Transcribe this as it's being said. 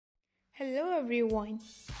Hello everyone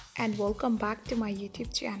and welcome back to my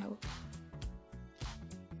YouTube channel.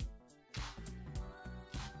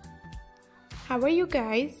 How are you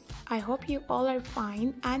guys? I hope you all are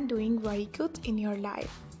fine and doing very good in your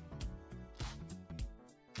life.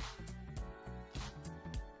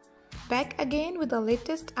 Back again with the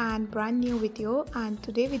latest and brand new video, and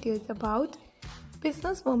today video is about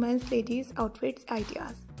business women's ladies outfits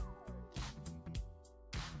ideas.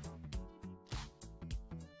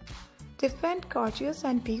 Different gorgeous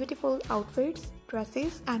and beautiful outfits,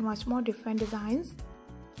 dresses and much more different designs.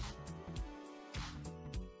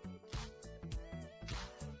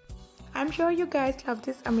 I'm sure you guys love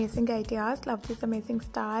these amazing ideas, love this amazing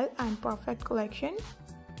style and perfect collection.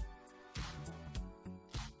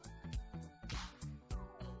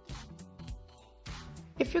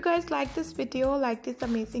 If you guys like this video, like these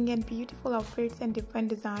amazing and beautiful outfits and different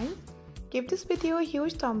designs, give this video a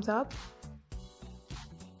huge thumbs up.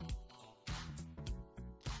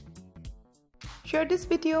 Share this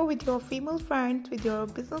video with your female friends, with your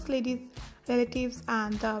business ladies, relatives,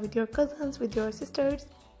 and with your cousins, with your sisters.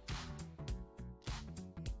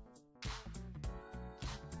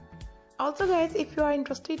 Also guys, if you are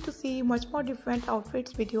interested to see much more different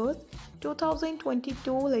outfits videos,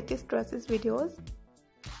 2022 latest dresses videos,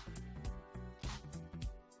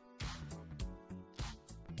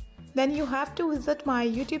 then you have to visit my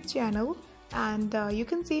YouTube channel, and you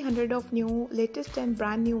can see hundreds of new latest and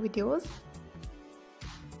brand new videos.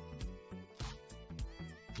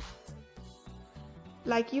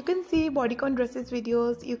 Like you can see bodycon dresses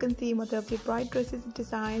videos, you can see mother of the bride dresses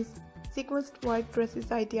designs, sequenced white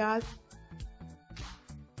dresses ideas,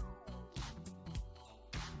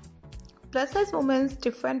 plus size women's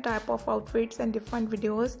different type of outfits and different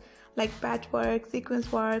videos like patchwork,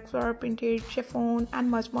 sequence work, floral printed, chiffon and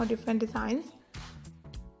much more different designs.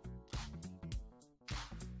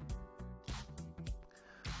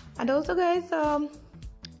 And also guys,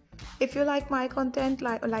 if you like my content,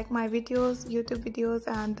 like my videos, YouTube videos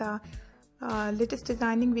and latest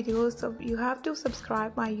designing videos, so you have to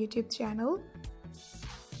subscribe my YouTube channel.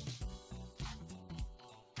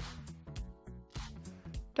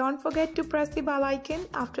 Don't forget to press the bell icon.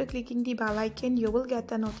 After clicking the bell icon, you will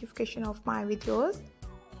get a notification of my videos.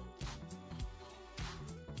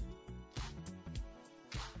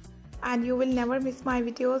 And you will never miss my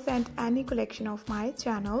videos and any collection of my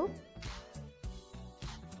channel.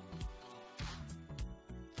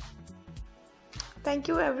 Thank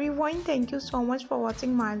you everyone. Thank you so much for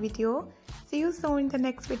watching my video. See you soon in the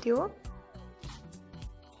next video.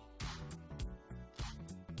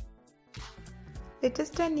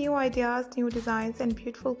 Latest and new ideas, new designs and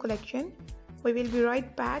beautiful collection. We will be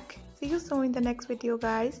right back. See you soon in the next video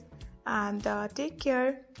guys, and take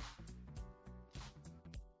care.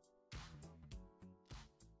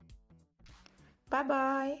 Bye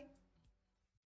bye.